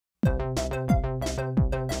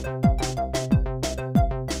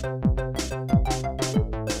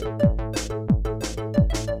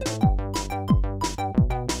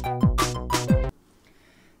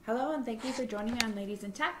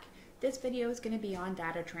Ladies in Tech. This video is going to be on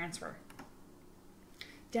data transfer.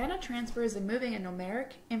 Data transfer is the moving of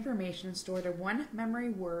numeric information stored in one memory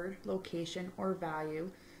word, location, or value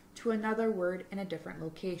to another word in a different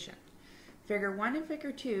location. Figure 1 and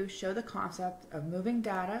Figure 2 show the concept of moving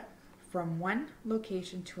data from one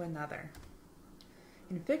location to another.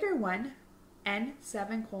 In Figure 1,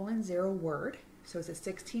 N7:0 word, so it's a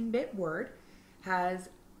 16-bit word, has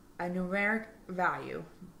a numeric value,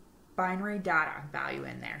 binary data value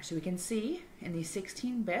in there. So we can see in these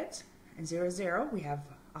 16 bits, and 0, 0, we have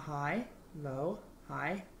a high, low,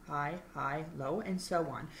 high, high, high, low, and so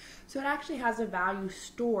on. So it actually has a value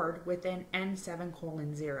stored within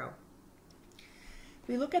N7:0. If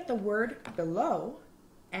we look at the word below,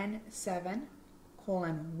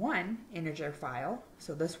 N7:1 integer file,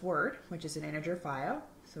 so this word, which is an integer file,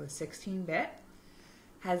 so a 16-bit,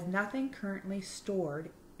 has nothing currently stored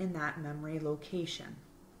in that memory location.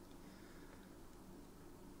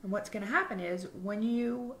 And what's going to happen is when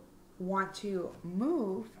you want to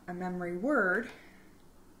move a memory word,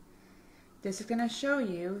 this is going to show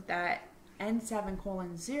you that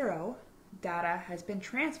N7:0 data has been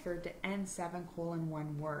transferred to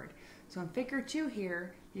N7:1 word. So in Figure 2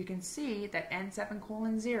 here, you can see that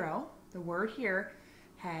N7:0, the word here,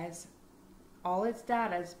 has all its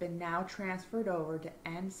data has been now transferred over to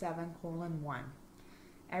N7:1.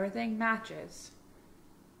 Everything matches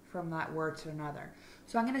from that word to another.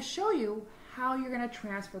 So I'm going to show you how you're going to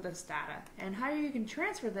transfer this data. And how you can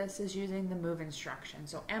transfer this is using the move instruction,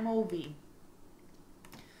 so MOV.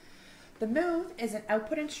 The move is an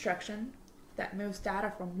output instruction that moves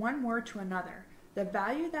data from one word to another. The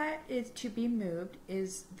value that is to be moved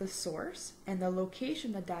is the source, and the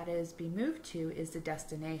location the data is being moved to is the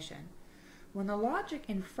destination. When the logic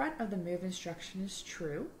in front of the move instruction is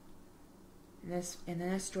true, in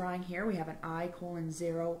this drawing here we have an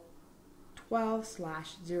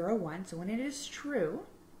I:012/01, so when it is true,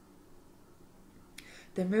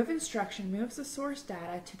 the move instruction moves the source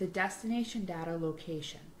data to the destination data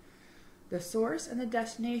location. The source and the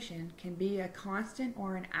destination can be a constant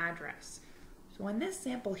or an address. So in this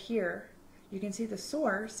sample here, you can see the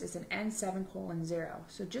source is an N7:0.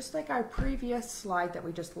 So just like our previous slide that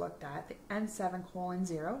we just looked at, the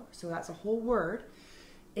N7:0, so that's a whole word,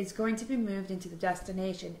 is going to be moved into the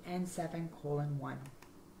destination N7:1.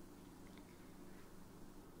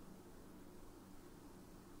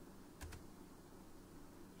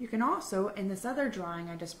 You can also, in this other drawing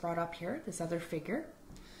I just brought up here, this other figure,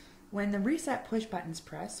 when the reset push button is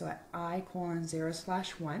pressed, so at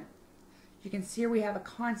I:0/1, you can see here we have a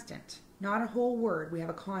constant, not a whole word, we have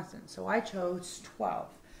a constant. So I chose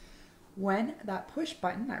 12. When that push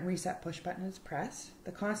button, that reset push button is pressed,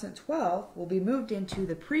 the constant 12 will be moved into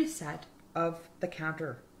the preset of the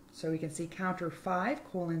counter. So we can see counter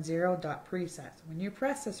 5:0.preset. So when you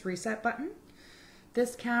press this reset button,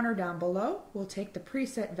 this counter down below will take the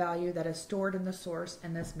preset value that is stored in the source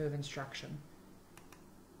in this move instruction.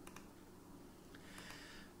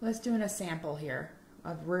 Let's do a sample here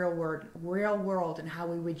of real world and how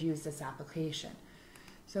we would use this application.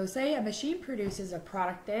 So say a machine produces a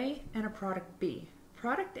product A and a product B.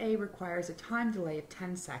 Product A requires a time delay of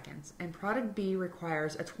 10 seconds and product B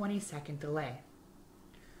requires a 20-second delay.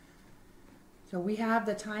 So we have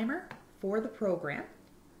the timer for the program.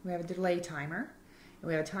 We have a delay timer and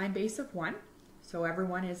we have a time base of 1. So every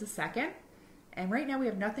one is a second. And right now we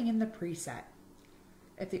have nothing in the preset.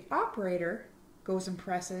 If the operator goes and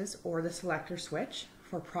presses or the selector switch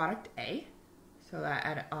for product A, so that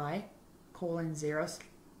at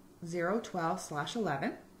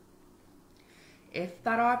I:012/11, if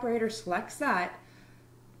that operator selects that,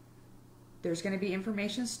 there's going to be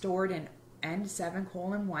information stored in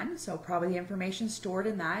N7:1, so probably the information stored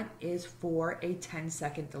in that is for a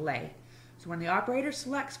 10-second delay. So when the operator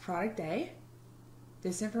selects product A,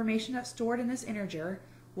 this information that's stored in this integer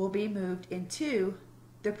will be moved into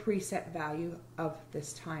the preset value of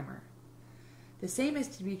this timer. The same is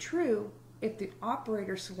to be true if the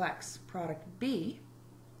operator selects product B,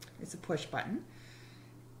 it's a push button.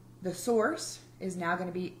 The source is now going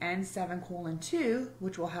to be N7:2,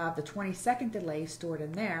 which will have the 20-second delay stored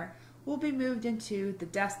in there, will be moved into the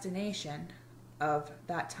destination of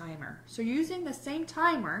that timer. So using the same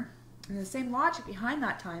timer and the same logic behind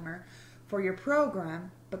that timer for your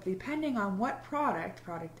program, but depending on what product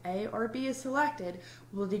A or B is selected,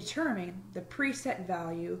 will determine the preset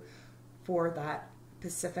value for that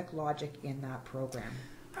specific logic in that program.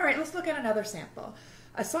 All right, let's look at another sample.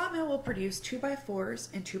 A sawmill will produce 2x4s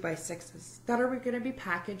and 2x6s that are going to be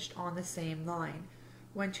packaged on the same line.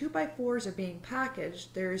 When 2x4s are being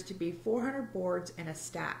packaged, there is to be 400 boards in a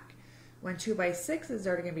stack. When 2x6s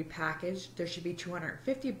are going to be packaged, there should be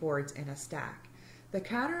 250 boards in a stack. The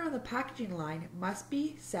counter on the packaging line must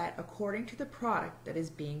be set according to the product that is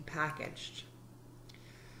being packaged.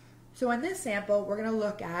 So in this sample, we're going to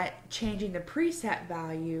look at changing the preset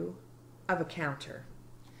value of a counter.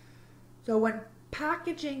 So when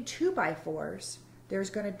packaging 2x4s, there's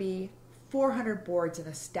going to be 400 boards in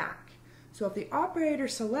a stack. So if the operator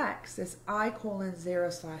selects this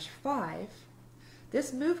I:0/5,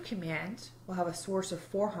 this move command will have a source of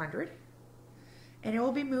 400, and it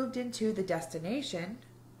will be moved into the destination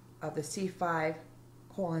of the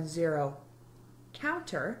C5:0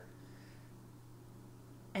 counter,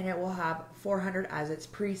 and it will have 400 as its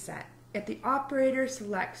preset. If the operator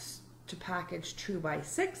selects to package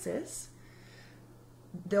 2x6s,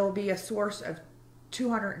 there will be a source of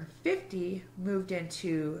 250 moved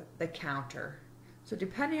into the counter. So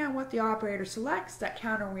depending on what the operator selects, that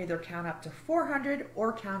counter will either count up to 400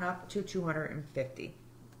 or count up to 250.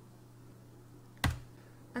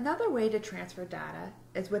 Another way to transfer data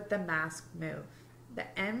is with the mask move, the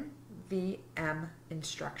MVM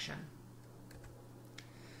instruction.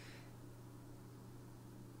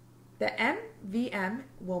 The MVM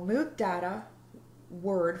will move data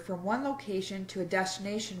word from one location to a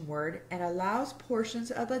destination word and allows portions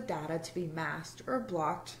of the data to be masked or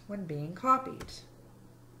blocked when being copied.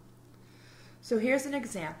 So here's an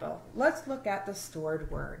example. Let's look at the stored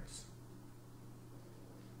words.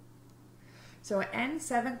 So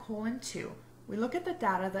N7:2, we look at the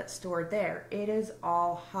data that's stored there. It is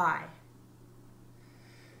all high.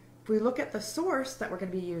 If we look at the source that we're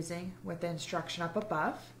going to be using with the instruction up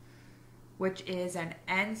above, which is an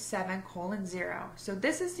N7:0. So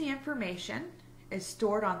this is the information is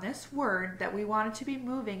stored on this word that we want it to be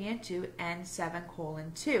moving into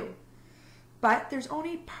N7:2. But there's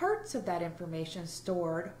only parts of that information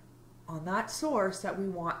stored on that source that we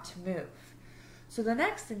want to move. So the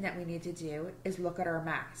next thing that we need to do is look at our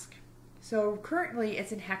mask. So currently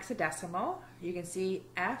it's in hexadecimal. You can see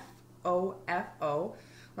FOFO.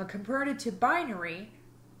 When converted to binary,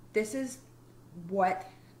 this is what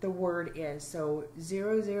the word is. So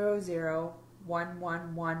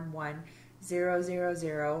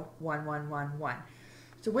 0001110001111.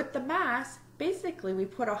 So with the mask, basically we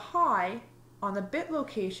put a high on the bit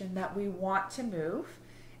location that we want to move,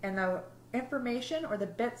 and the information or the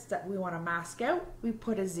bits that we want to mask out, we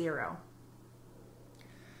put a 0.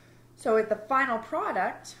 So at the final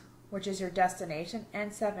product, which is your destination,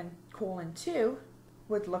 N7:2,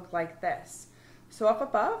 would look like this. So up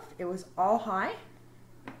above, it was all high.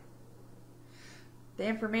 The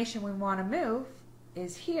information we want to move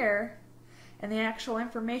is here, and the actual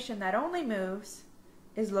information that only moves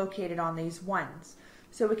is located on these ones.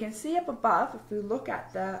 So we can see up above, if we look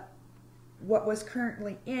at what was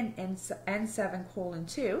currently in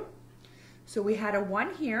N7:2, so we had a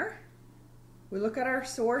 1 here. We look at our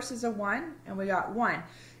source as a 1, and we got 1.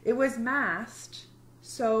 It was masked,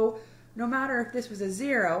 so no matter if this was a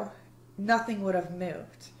 0, nothing would have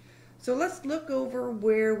moved. So let's look over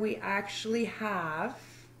where we actually have,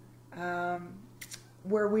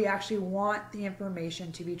 where we actually want the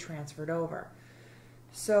information to be transferred over.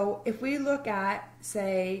 So if we look at,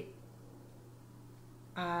 say,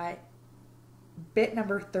 bit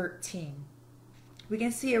number 13, we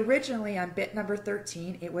can see originally on bit number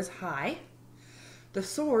 13 it was high. The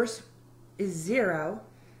source is 0,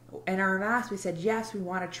 and our mask, we said yes, we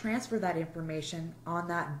want to transfer that information on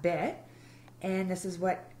that bit, and this is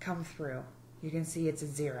what comes through. You can see it's a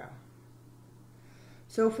 0.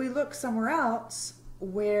 So if we look somewhere else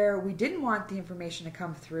where we didn't want the information to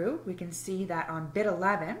come through, we can see that on bit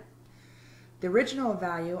 11, the original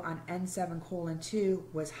value on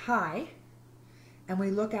N7:2 was high, and we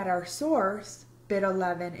look at our source, bit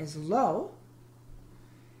 11 is low,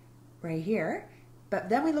 right here, but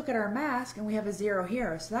then we look at our mask and we have a 0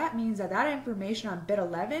 here. So that means that that information on bit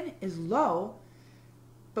 11 is low,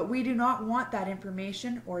 but we do not want that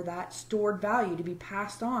information or that stored value to be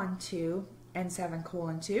passed on to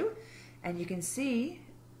N7:2. And you can see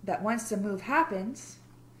that once the move happens,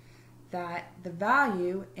 that the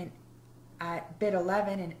value at bit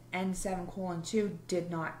 11 in N7:2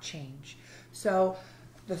 did not change. So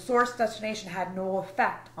the source destination had no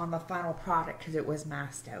effect on the final product because it was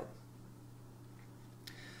masked out.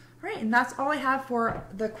 All right, and that's all I have for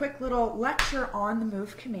the quick little lecture on the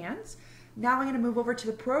move commands. Now I'm going to move over to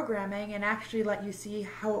the programming and actually let you see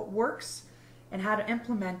how it works and how to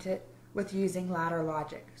implement it with using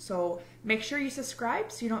RSLogix. So make sure you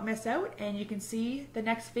subscribe so you don't miss out, and you can see the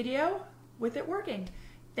next video with it working.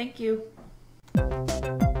 Thank you.